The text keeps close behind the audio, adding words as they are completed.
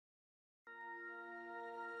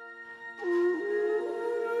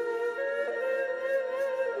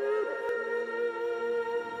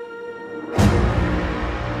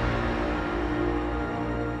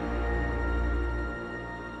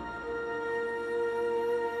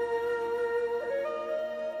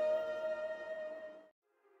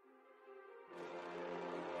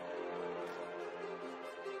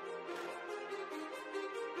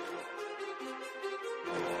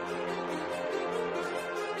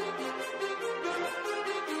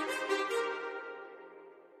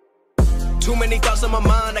Too many thoughts on my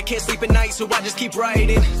mind, I can't sleep at night, so I just keep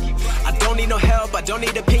writing. I don't need no help, I don't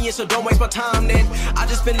need opinions, so don't waste my time then. I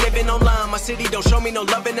just been living online, my city don't show me no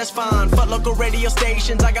loving, that's fine. Fuck local radio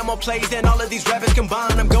stations, I got more plays than all of these rappers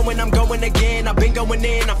combined. I'm going again, I've been going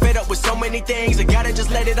in, I'm fed up with so many things, I gotta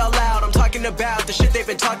just let it all out. I'm talking about the shit they've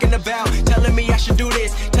been talking about, telling me I should do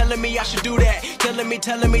this, telling me I should do that, telling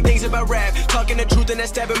me things about rap, talking the truth and that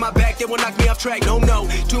stab in my back, they will knock me off track. No,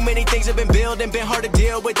 too many things have been building, been hard to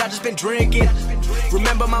deal with, I just been drinking.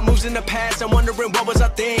 Remember my moves in the past, I'm wondering what was I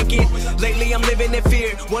thinking. Lately I'm living in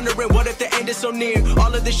fear, wondering what if the end is so near.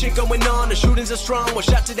 All of this shit going on, the shootings are strong, one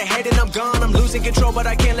shot to the head and I'm gone. I'm losing control but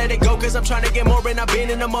I can't let it go, cause I'm trying to get more. And I've been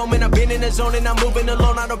in the moment, I've been in the zone, and I'm moving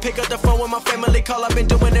alone. I don't pick up the phone when my family call, I've been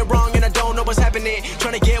doing it wrong and I don't know what's happening.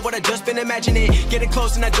 Trying to get what I just been imagining, getting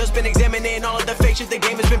close and I just been examining all of the fake shit the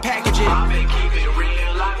game has been packaging. I've been keeping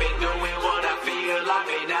real, I've been doing what I feel, I've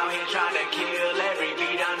been out here trying to kill every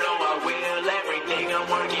beat, I know I will. Everything I'm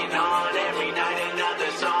working on, every night another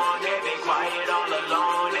song. They've been quiet all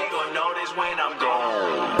along, they gon' notice when I'm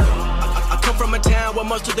gone. I come from a town where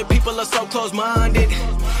most of the people are so close-minded.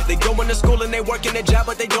 They go into school and they work in a job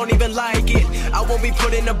but they don't even like it. I won't be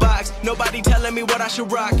put in a box, nobody telling me what I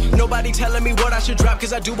should rock, nobody telling me what I should drop,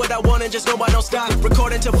 cause I do what I want and just know I don't stop.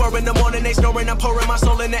 Recording till 4 in the morning, they snoring, I'm pouring my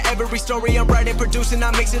soul into every story. I'm writing, producing,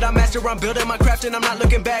 I mix it, I master, I'm building my craft and I'm not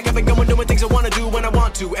looking back. I've been going doing things I wanna do when I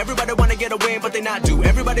want to. Everybody wanna get a win but they not do.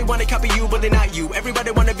 Everybody wanna copy you but they not you.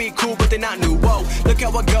 Everybody wanna be cool but they not new. Whoa, look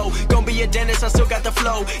how I go, gonna be a dentist, I still got the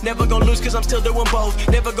flow. Never gonna lose cause I'm still doing both.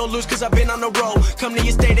 Never gonna lose cause I've been on the road. Come to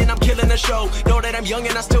your state and I'm killing the show. Know that I'm young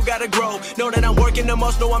and I still gotta grow. Know that I'm working the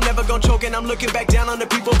most, know I'm never gonna choke, and I'm looking back down on the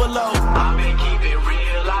people below. I've been keeping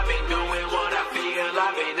real, I've been doing what I feel,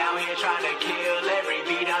 I've been out here trying to kill every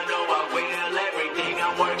beat, I know I will. Everything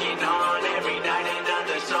I'm working on, every night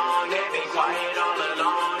another song. They've been quiet all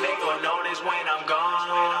along, they gon' notice when I'm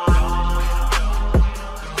gone.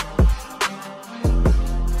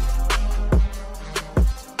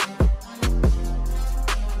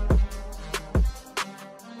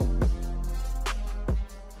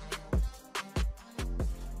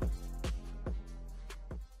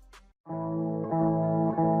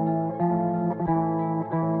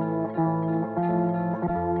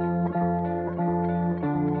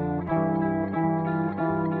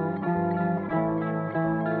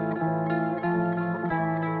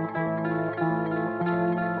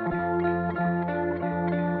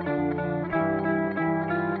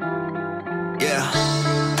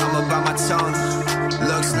 I'm about my tongue.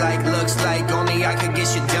 Looks like only I could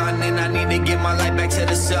get you done, and I need to get my light back to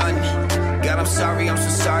the sun. God, I'm so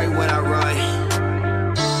sorry when I run.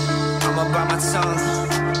 I'm about my tongue.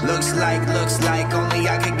 Looks like only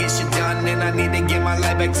I could get you done, and I need to get my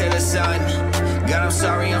light back to the sun. God, I'm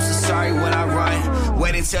so sorry when I run.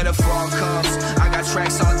 Wait until the fall comes, I got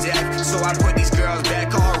tracks on deck, so I put these girls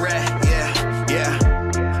back on red. Yeah.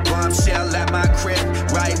 Bombshell at my crib,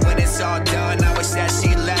 right when it's all done, I wish that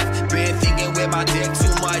she left. Been thinking with my dick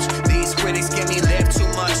too much, these critics give me lip too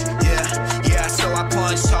much. Yeah, so I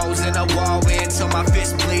punch holes in the wall until my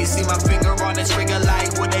fist bleeds. See my finger on the trigger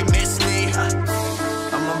like, would they miss me?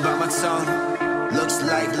 I'm about my tongue. Looks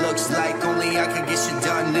like only I could get you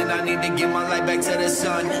done, and I need to get my light back to the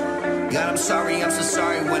sun. God, I'm so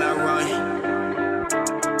sorry when I run.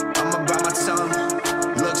 I'm about my tongue.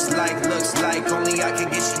 Looks like only I can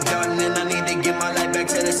get you done, and I need to get my light back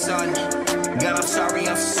to the sun. God, I'm so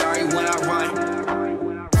sorry when I run.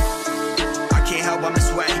 I can't help I'm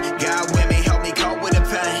this way. God with me, help me cope with the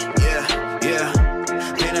pain. Yeah.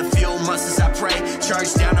 Been a few months since I prayed.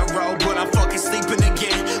 Church down the road, but I'm fucking sleeping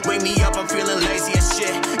again. Wake me up, I'm feeling lazy as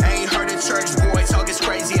shit. I ain't heard a church boy talk as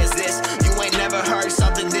crazy as this. You ain't never heard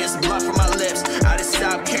something this blunt from my lips. I just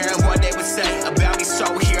stopped caring what they would say about me,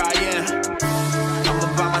 so here I am.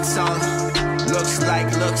 By my tongue. Looks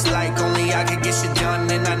like only I can get you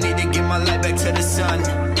done, and I need to get my light back to the sun.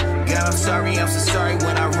 God, I'm so sorry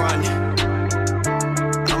when I run.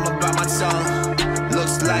 I'm about my tongue.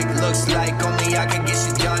 Looks like only I can get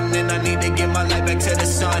you done, and I need to get my light back to the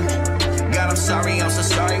sun. God, I'm so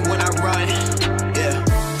sorry when I run. Yeah.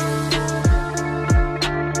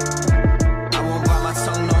 I won't bite my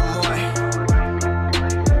tongue no more.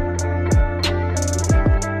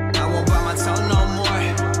 I won't bite my tongue no more.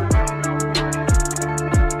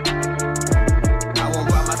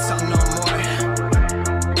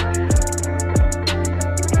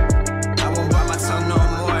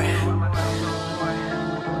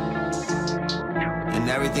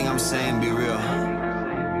 Everything I'm saying be real.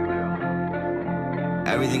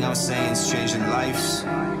 Everything I'm saying is changing lives.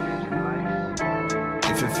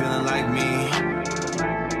 If you're feeling like me,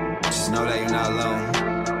 just know that you're not alone.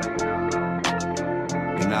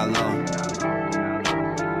 not low.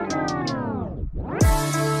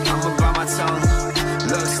 I'ma bite my tongue.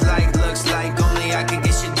 Looks like only I can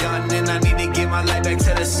get shit done. And I need to get my life back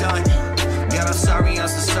to the sun. God, I'm so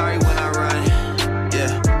sorry when I run.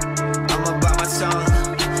 Yeah, I'ma bite my tongue.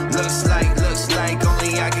 Looks like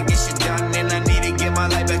only I can get shit done. And I need to get my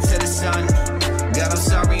life back to the sun. God, I'm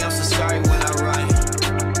so sorry when I run.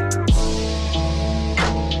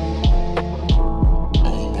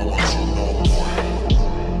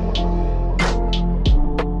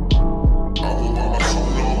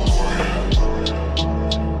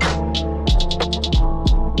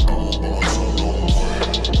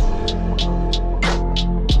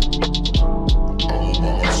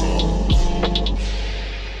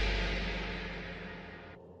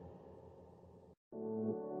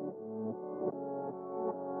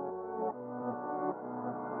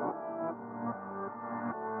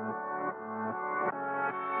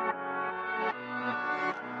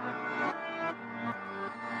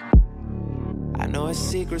 A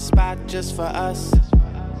secret spot just for us,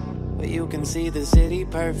 where you can see the city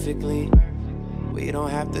perfectly. We don't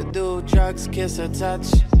have to do drugs, kiss or touch,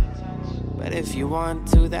 but if you want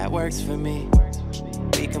to, that works for me.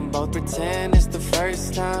 We can both pretend it's the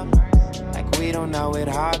first time, like we don't know what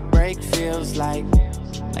heartbreak feels like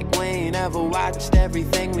we ain't ever watched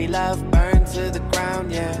everything we love burn to the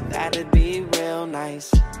ground. Yeah, that'd be real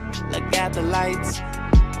nice. Look at the lights,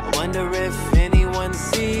 I wonder if anyone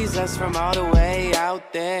sees us from all the way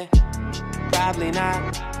out there. Probably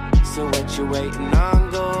not. So what you waiting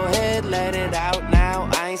on? Go ahead, let it out now.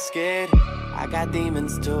 I ain't scared. I got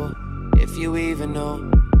demons too, if you even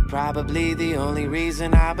know. Probably the only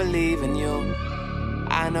reason I believe in you.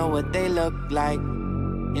 I know what they look like,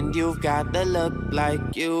 and you've got the look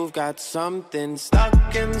like you've got something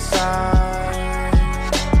stuck inside.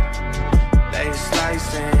 They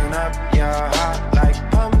slicing up your heart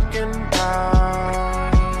like pumpkin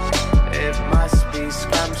pie. It must be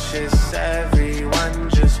scrumptious, everyone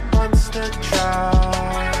just wants to try.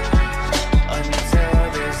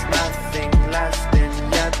 Until there's nothing left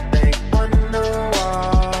and yet they wonder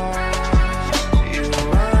why. You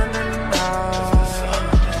run and hide. There's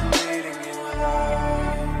something leading you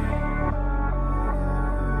alive.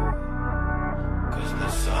 'Cause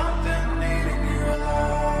there's something leading you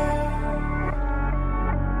alive.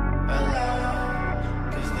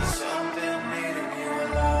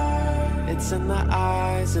 It's in the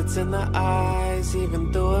eyes, it's in the eyes.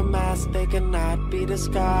 Even through a mask, they cannot be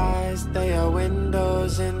disguised. They are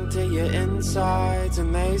windows into your insides,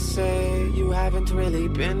 and they say you haven't really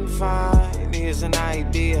been fine. Here's an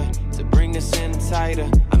idea to bring us in tighter.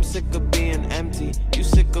 I'm sick of being empty, you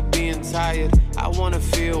sick of being tired. I wanna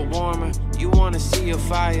feel warmer, you wanna see a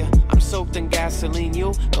fire. I'm soaked in gasoline,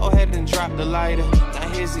 you go ahead and drop the lighter. Now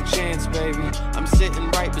here's your chance, baby, I'm sitting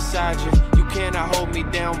right beside you. You cannot hold me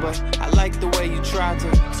down, but I like the way you try to.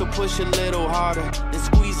 So push a little harder and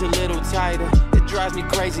squeeze a little tighter. It drives me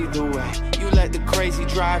crazy the way you let the crazy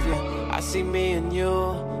drive you. I see me and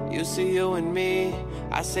you see you and me.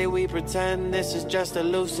 I say we pretend this is just a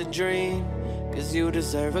lucid dream. 'Cause you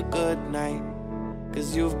deserve a good night.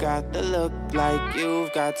 'Cause you've got the look like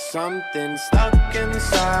you've got something stuck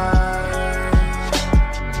inside.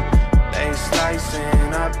 They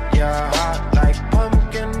slicing up your heart like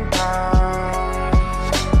pumpkin pie.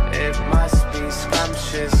 It must be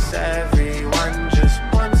scrumptious, everyone just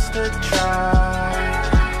wants to try.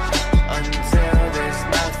 Until there's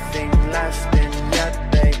nothing left and yet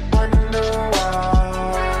they wonder why.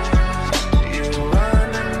 You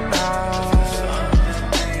run and hide. There's something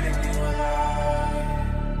leading you alive.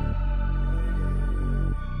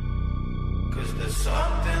 'Cause there's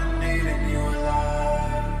something leading you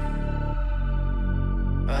alive.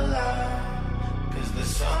 Alive. 'Cause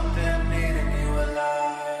there's something leading you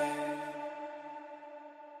alive.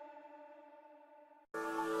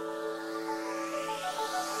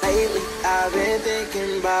 Lately, I've been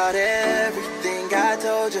thinking about everything I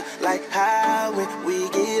told you. Like how when we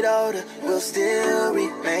get older, we'll still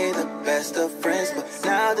remain the best of friends. But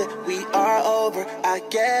now that we are over, I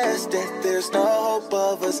guess that there's no hope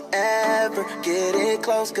of us ever getting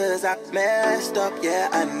close. 'Cause I messed up, yeah,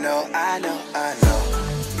 I know.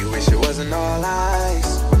 You wish it wasn't all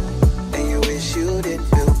lies, and you wish you didn't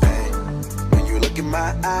feel pain when you look in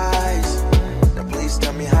my eyes. Now please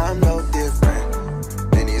tell me how I'm no different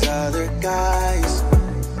than these other guys,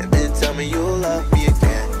 and then tell me you'll love me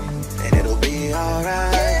again, and it'll be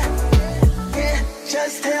alright. Yeah,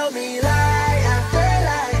 just tell me lie after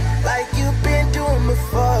lie, like you've been doing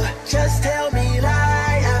before. Just tell me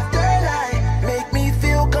lie after lie, make me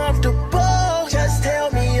feel comfortable. Just tell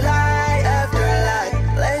me lie after lie,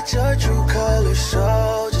 let your true colors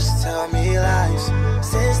show.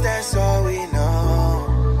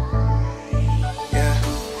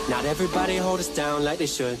 everybody hold us down like they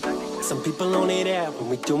should. Some people only there when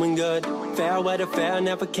we doing good. Fair weather, fair,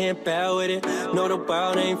 never can't bear with it. Know the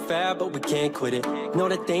world ain't fair, but we can't quit it. Know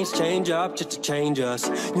that things change up just to change us.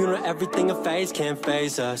 You know everything a phase can't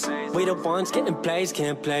phase us. We the ones getting plays,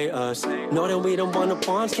 can't play us. Know that we the one the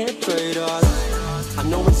ones can't trade us. I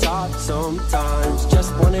know it's hard sometimes,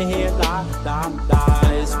 just wanna hear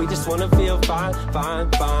lies. We just wanna feel fine.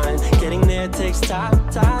 Getting there takes time.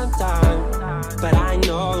 But I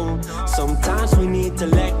know, sometimes we need to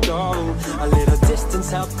let go. A little distance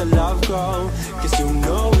helps the love grow. Cause you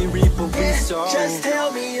know we reap what we sow. Just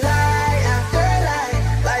tell me lie after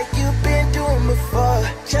lie, like you've been doing before.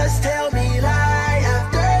 Just tell me